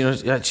about this.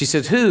 She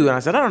says, who? And I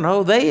said, I don't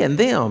know, they and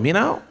them,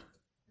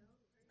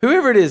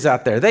 Whoever it is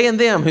out there, they and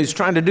them who's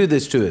trying to do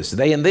this to us,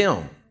 they and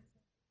them.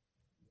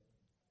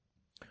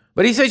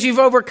 But he says, you've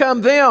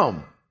overcome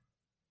them,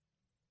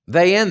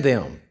 they and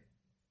them.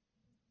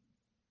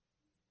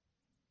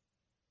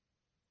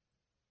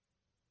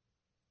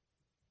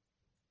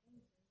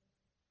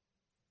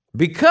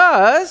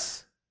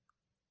 Because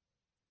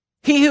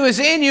he who is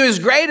in you is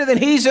greater than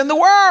he's in the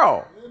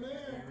world.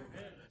 Amen.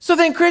 So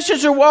then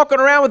Christians are walking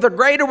around with a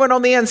greater one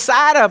on the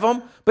inside of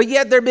them, but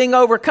yet they're being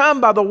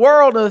overcome by the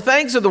world and the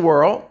things of the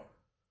world,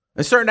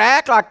 and starting to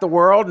act like the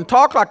world and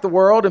talk like the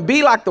world and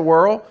be like the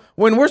world,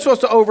 when we're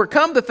supposed to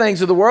overcome the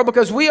things of the world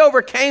because we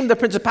overcame the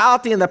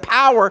principality and the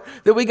power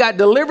that we got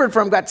delivered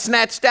from, got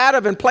snatched out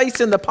of and placed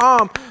in the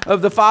palm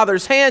of the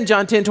Father's hand,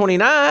 John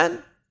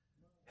 10:29.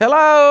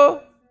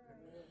 Hello?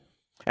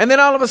 And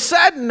then all of a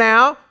sudden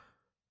now,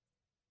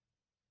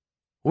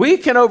 we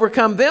can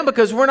overcome them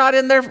because we're not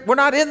in there. We're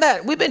not in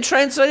that. We've been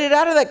translated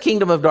out of that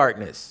kingdom of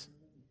darkness.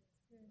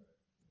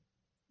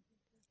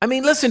 I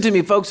mean, listen to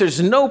me, folks.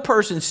 There's no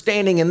person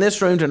standing in this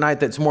room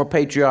tonight that's more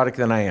patriotic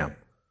than I am.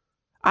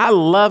 I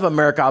love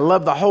America. I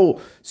love the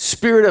whole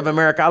spirit of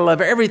America. I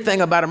love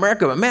everything about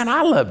America. But man,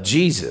 I love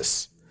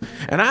Jesus.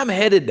 And I'm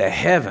headed to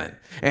heaven.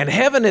 And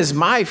heaven is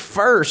my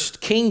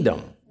first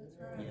kingdom.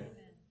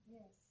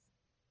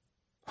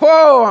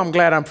 Whoa, I'm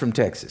glad I'm from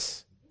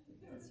Texas.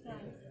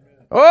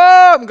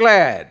 Oh, I'm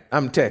glad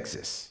I'm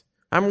Texas.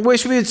 I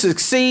wish we'd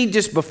succeed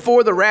just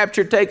before the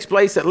rapture takes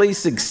place, at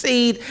least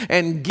succeed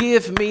and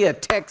give me a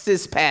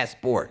Texas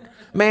passport.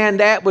 Man,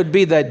 that would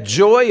be the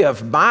joy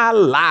of my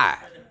life.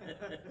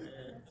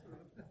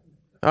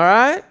 All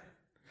right?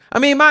 I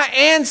mean, my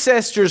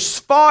ancestors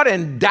fought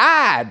and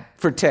died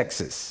for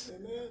Texas.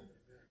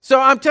 So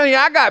I'm telling you,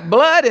 I got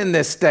blood in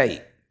this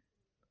state.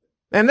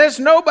 And there's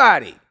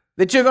nobody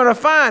that you're going to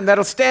find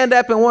that'll stand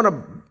up and want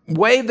to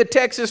wave the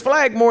Texas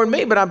flag more than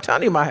me. But I'm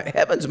telling you,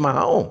 heaven's my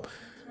home.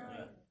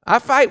 I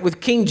fight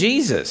with King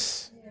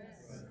Jesus.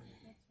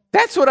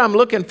 That's what I'm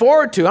looking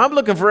forward to. I'm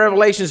looking for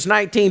Revelations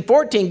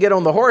 19:14, get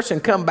on the horse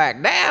and come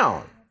back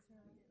down.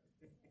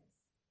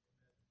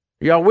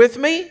 Y'all with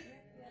me?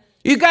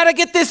 You got to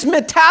get this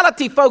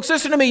mentality, folks.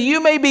 Listen to me.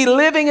 You may be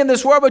living in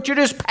this world, but you're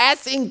just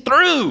passing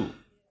through.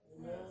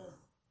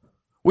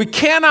 We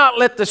cannot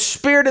let the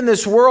spirit in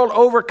this world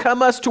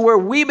overcome us to where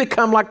we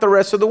become like the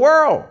rest of the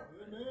world.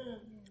 Amen.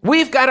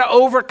 We've got to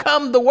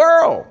overcome the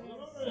world.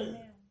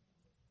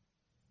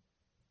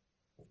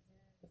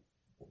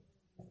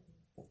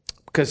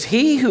 Because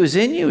he who is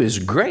in you is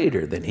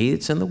greater than he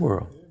that's in the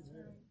world.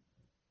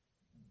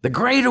 The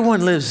greater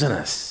one lives in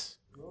us.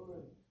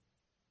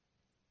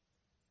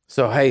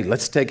 So, hey,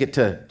 let's take it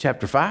to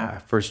chapter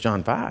 5, 1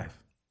 John 5.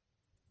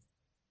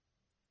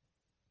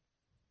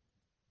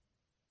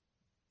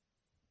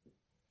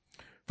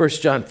 1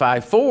 John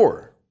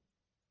 5:4.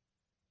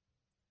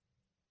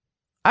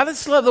 I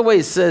just love the way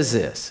it says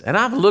this. And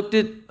I've looked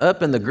it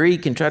up in the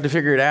Greek and tried to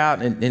figure it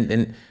out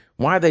and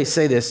why they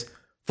say this.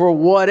 For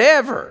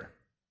whatever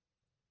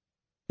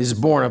is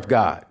born of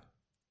God.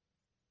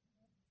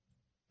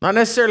 Not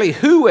necessarily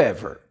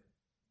whoever.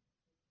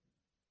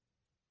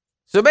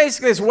 So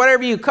basically it's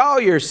whatever you call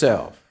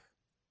yourself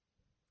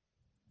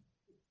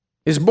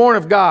is born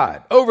of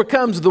God,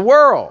 overcomes the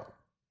world.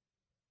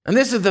 And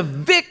this is the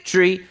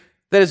victory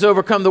that has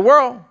overcome the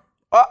world.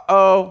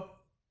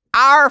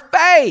 Our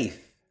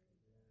faith.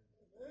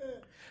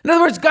 In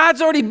other words,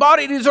 God's already bought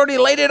it. He's already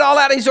laid it all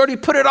out. He's already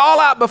put it all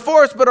out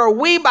before us. But are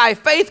we by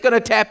faith going to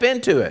tap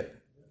into it?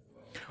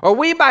 Are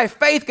we by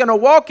faith going to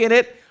walk in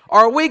it? Or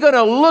are we going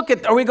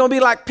to are we going to be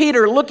like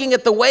Peter, looking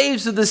at the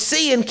waves of the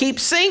sea and keep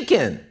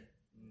sinking?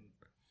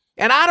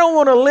 And I don't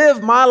want to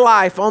live my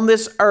life on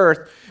this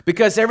earth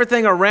because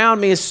everything around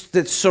me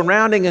that's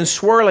surrounding and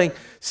swirling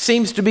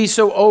seems to be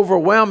so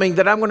overwhelming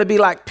that I'm going to be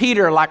like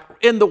Peter, like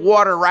in the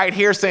water right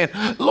here saying,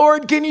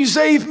 Lord, can you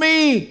save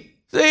me?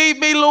 Save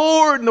me,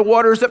 Lord. And the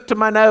water's up to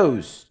my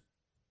nose.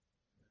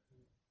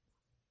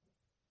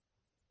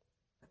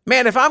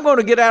 Man, if I'm going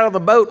to get out of the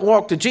boat and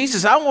walk to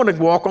Jesus, I want to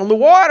walk on the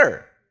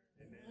water.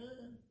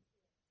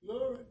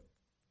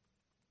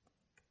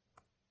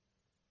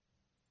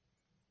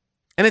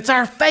 And it's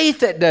our faith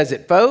that does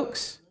it,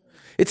 folks.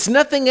 It's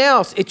nothing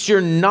else. It's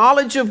your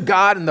knowledge of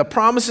God and the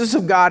promises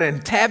of God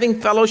and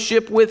having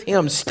fellowship with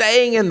Him,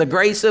 staying in the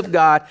grace of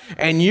God,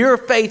 and your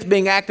faith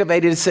being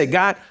activated to say,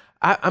 God,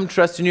 I'm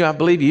trusting you. I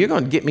believe you. You're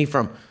going to get me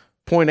from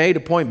point A to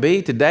point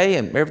B today,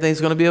 and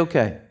everything's going to be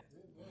okay.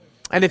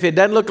 And if it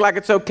doesn't look like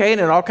it's okay and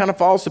it all kind of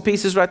falls to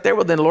pieces right there,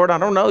 well, then, Lord, I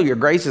don't know. Your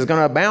grace is going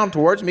to abound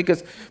towards me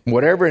because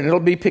whatever, and it'll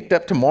be picked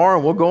up tomorrow,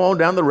 and we'll go on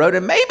down the road,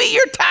 and maybe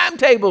your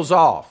timetable's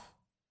off.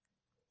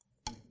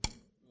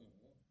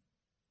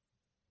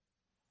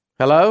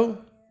 Hello?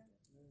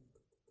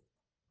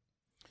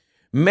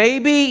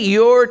 Maybe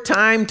your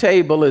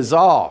timetable is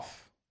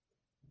off,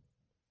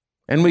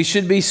 and we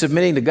should be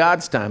submitting to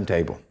God's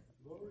timetable.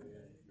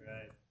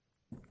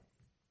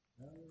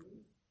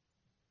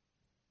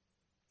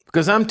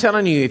 Because I'm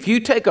telling you, if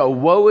you take a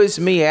woe is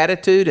me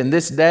attitude in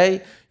this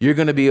day, you're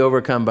going to be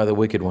overcome by the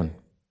wicked one.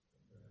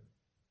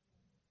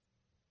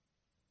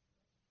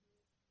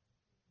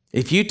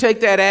 If you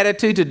take that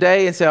attitude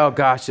today and say, oh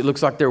gosh, it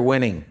looks like they're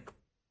winning,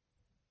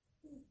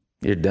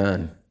 you're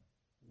done.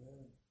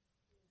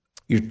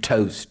 You're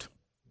toast.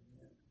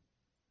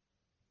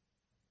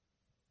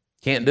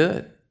 Can't do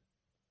it.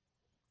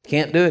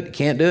 Can't do it.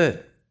 Can't do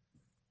it.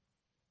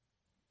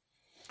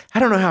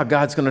 I don't know how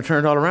God's going to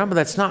turn it all around, but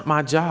that's not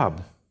my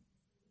job.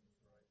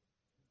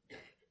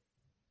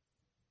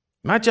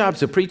 My job is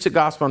to preach the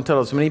gospel and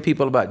tell as many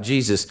people about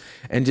Jesus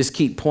and just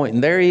keep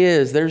pointing. There he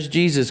is. There's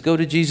Jesus. Go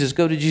to Jesus.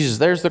 Go to Jesus.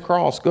 There's the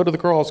cross. Go to the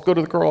cross. Go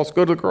to the cross.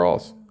 Go to the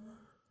cross.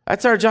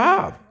 That's our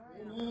job.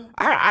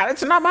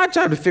 It's not my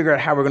job to figure out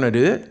how we're going to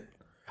do it.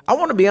 I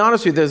want to be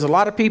honest with you. There's a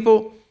lot of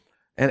people,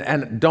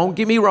 and don't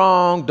get me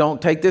wrong.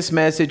 Don't take this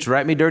message.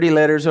 Write me dirty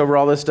letters over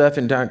all this stuff.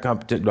 And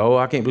oh,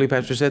 I can't believe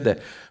Pastor said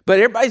that. But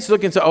everybody's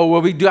looking to say, oh,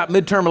 well, we got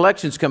midterm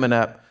elections coming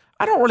up.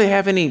 I don't really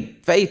have any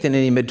faith in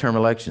any midterm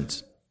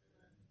elections.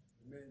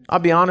 I'll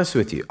be honest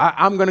with you.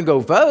 I'm going to go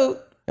vote,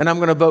 and I'm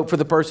going to vote for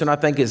the person I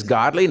think is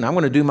godly, and I'm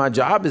going to do my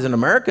job as an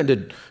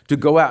American to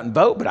go out and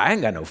vote, but I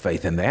ain't got no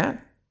faith in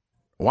that.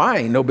 Why?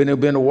 Ain't nobody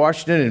been to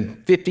Washington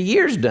in 50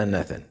 years done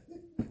nothing.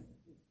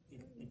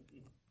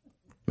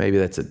 Maybe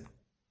that's a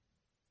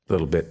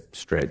little bit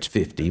stretched,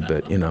 50,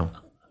 but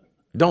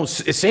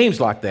it seems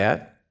like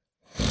that.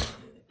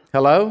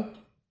 Hello?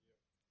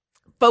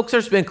 Folks,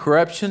 there's been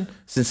corruption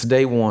since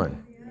day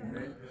one.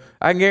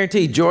 I can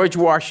guarantee George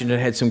Washington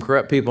had some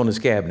corrupt people in his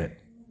cabinet.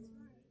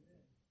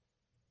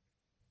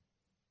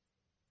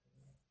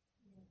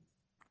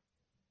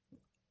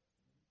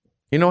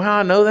 You know how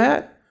I know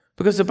that?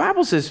 Because the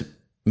Bible says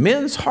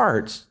men's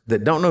hearts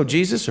that don't know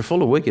Jesus are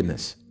full of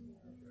wickedness.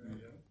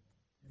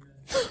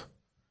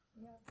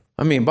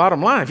 I mean,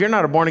 bottom line, if you're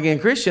not a born-again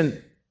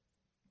Christian,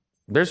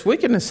 there's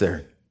wickedness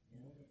there.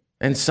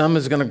 And some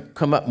is going to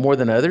come up more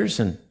than others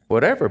and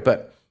whatever.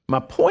 But my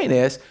point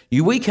is,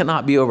 we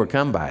cannot be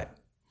overcome by it.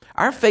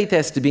 Our faith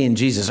has to be in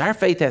Jesus. Our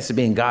faith has to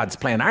be in God's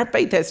plan. Our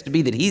faith has to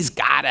be that he's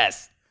got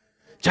us.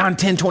 John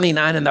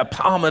 10:29, in the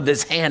palm of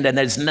his hand, and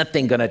there's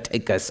nothing going to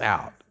take us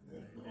out.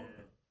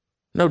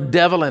 No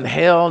devil in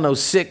hell, no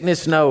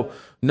sickness, no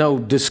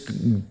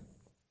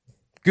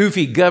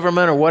goofy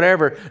government or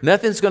whatever.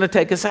 Nothing's going to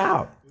take us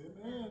out.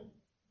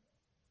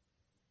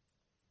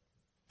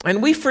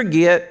 And we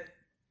forget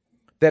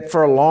that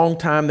for a long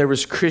time there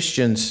was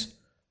Christians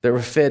that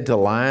were fed to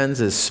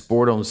lions as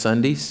sport on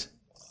Sundays.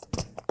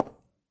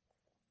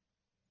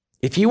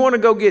 If you want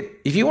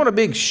a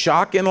big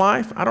shock in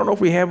life, I don't know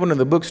if we have one in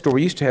the bookstore.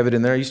 We used to have it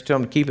in there. I used to tell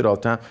them to keep it all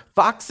the time.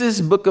 Fox's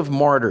Book of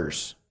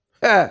Martyrs.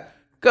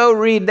 Go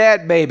read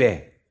that,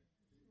 baby.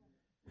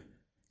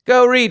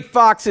 Go read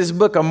Fox's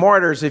Book of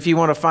Martyrs if you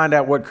want to find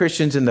out what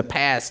Christians in the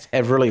past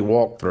have really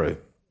walked through.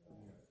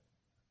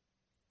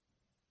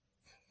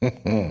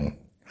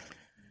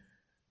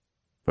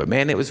 But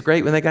man, it was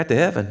great when they got to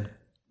heaven.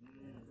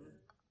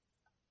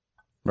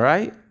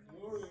 Right?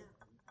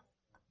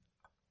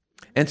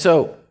 And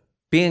so,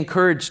 be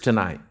encouraged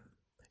tonight.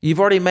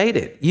 You've already made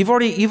it. You've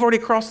already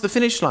crossed the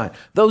finish line.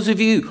 Those of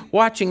you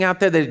watching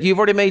out there that you've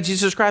already made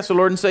Jesus Christ the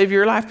Lord and Savior of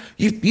your life,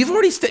 you've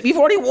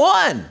already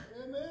won.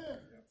 Amen.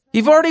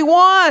 You've already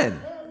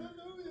won. Hallelujah.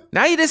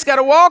 Now you just got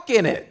to walk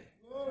in it.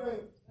 Glory.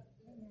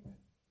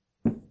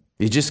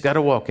 You just got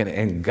to walk in it.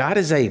 And God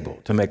is able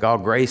to make all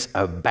grace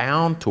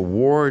abound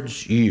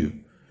towards you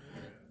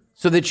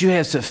so that you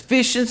have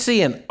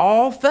sufficiency in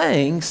all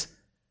things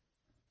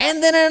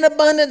and then an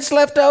abundance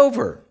left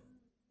over.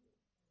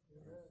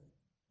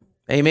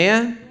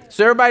 Amen.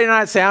 So everybody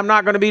tonight say, I'm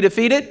not going to be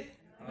defeated.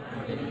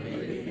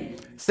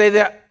 Say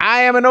that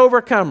I am an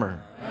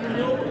overcomer.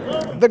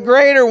 The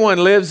greater one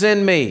lives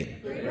in me.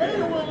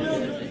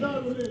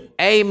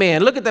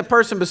 Amen. Look at the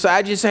person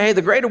beside you and say, hey,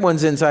 the greater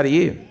one's inside of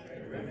you.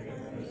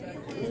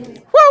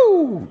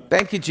 Woo!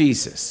 Thank you,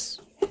 Jesus.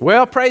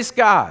 Well, praise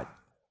God.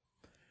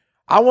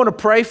 I want to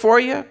pray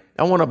for you.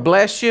 I want to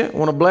bless you. I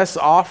want to bless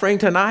the offering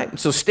tonight.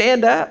 So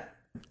stand up.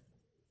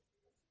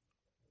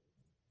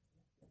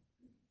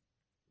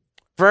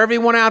 For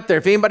everyone out there,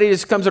 if anybody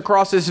just comes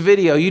across this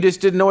video, you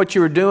just didn't know what you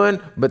were doing,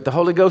 but the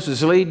Holy Ghost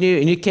is leading you,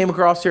 and you came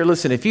across here,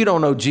 listen, if you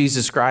don't know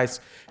Jesus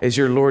Christ as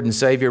your Lord and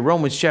Savior,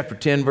 Romans chapter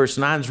 10, verse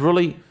 9 is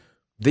really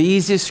the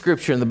easiest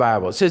scripture in the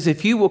Bible. It says,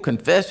 if you will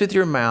confess with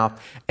your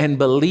mouth and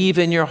believe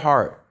in your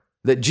heart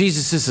that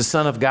Jesus is the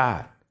Son of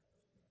God,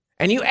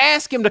 and you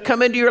ask him to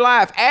come into your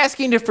life, ask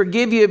him to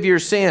forgive you of your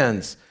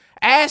sins,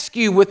 ask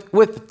you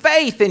with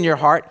faith in your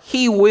heart,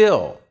 he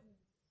will.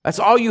 That's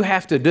all you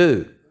have to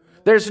do.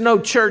 There's no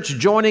church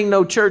joining,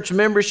 no church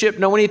membership,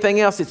 no anything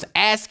else. It's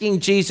asking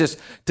Jesus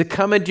to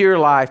come into your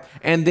life,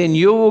 and then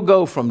you will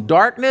go from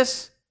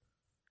darkness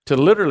to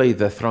literally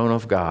the throne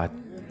of God.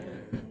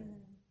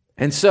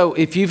 And so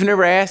if you've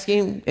never asked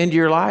him into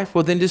your life,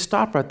 well, then just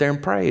stop right there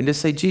and pray and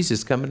just say,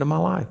 Jesus, come into my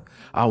life.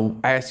 I'll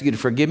ask you to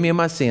forgive me of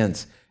my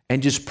sins,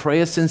 and just pray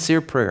a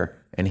sincere prayer,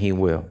 and he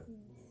will.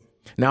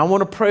 Now, I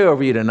want to pray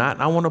over you tonight,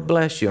 and I want to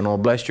bless you, and I'll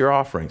bless your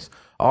offerings.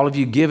 All of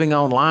you giving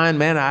online,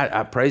 man,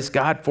 I praise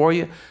God for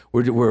you.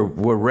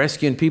 We're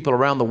rescuing people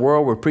around the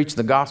world. We're preaching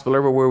the gospel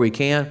everywhere we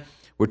can.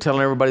 We're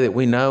telling everybody that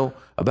we know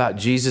about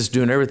Jesus,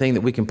 doing everything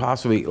that we can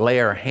possibly lay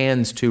our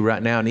hands to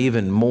right now and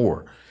even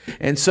more.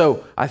 And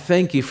so I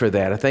thank you for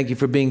that. I thank you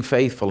for being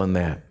faithful in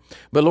that.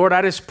 But Lord,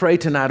 I just pray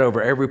tonight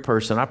over every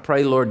person. I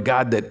pray, Lord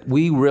God, that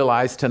we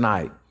realize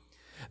tonight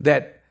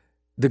that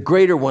the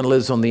greater one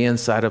lives on the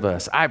inside of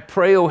us. I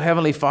pray, oh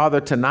Heavenly Father,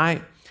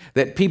 tonight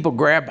that people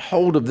grab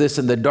hold of this,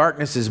 and the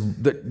darkness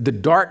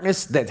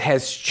that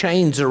has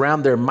chains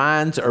around their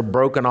minds are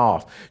broken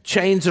off.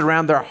 Chains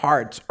around their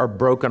hearts are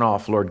broken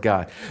off, Lord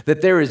God. That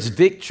there is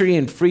victory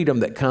and freedom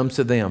that comes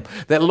to them.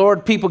 That,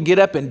 Lord, people get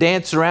up and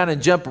dance around and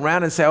jump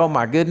around and say, oh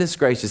my goodness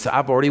gracious,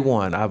 I've already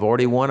won. I've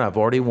already won. I've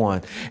already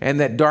won. And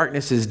that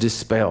darkness is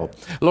dispelled.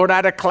 Lord,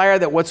 I declare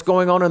that what's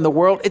going on in the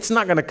world, it's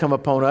not going to come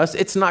upon us.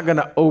 It's not going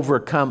to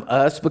overcome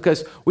us,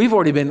 because we've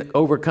already been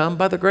overcome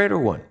by the greater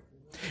one.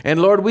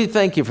 And Lord, we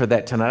thank you for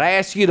that tonight. I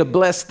ask you to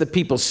bless the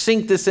people.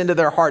 Sink this into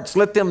their hearts.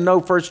 Let them know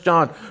 1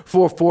 John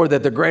 4:4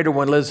 that the greater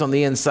one lives on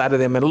the inside of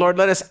them. And Lord,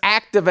 let us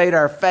activate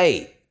our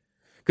faith.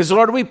 Because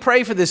Lord, we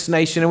pray for this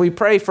nation, and we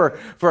pray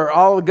for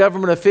all the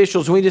government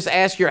officials. We just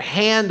ask your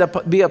hand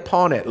to be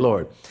upon it,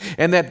 Lord.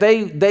 And that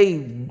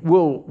they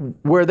will,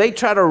 where they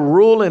try to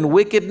rule in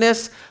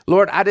wickedness,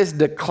 Lord, I just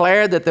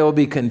declare that there will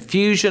be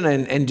confusion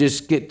and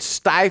just get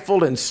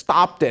stifled and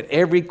stopped at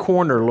every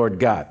corner, Lord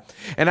God.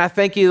 And I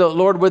thank you,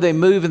 Lord, where they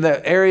move in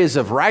the areas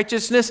of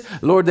righteousness,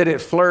 Lord, that it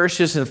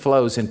flourishes and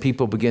flows and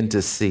people begin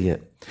to see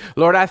it.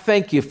 Lord, I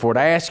thank you for it.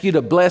 I ask you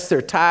to bless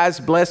their tithes,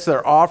 bless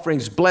their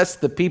offerings, bless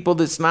the people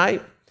this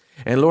night.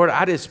 And Lord,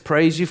 I just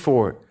praise you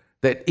for it,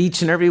 that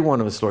each and every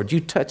one of us, Lord,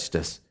 you touched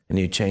us and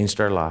you changed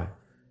our life.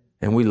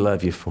 And we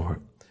love you for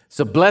it.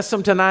 So bless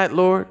them tonight,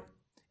 Lord,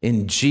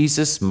 in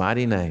Jesus'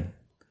 mighty name.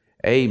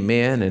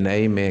 Amen and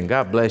amen.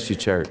 God bless you,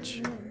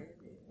 church.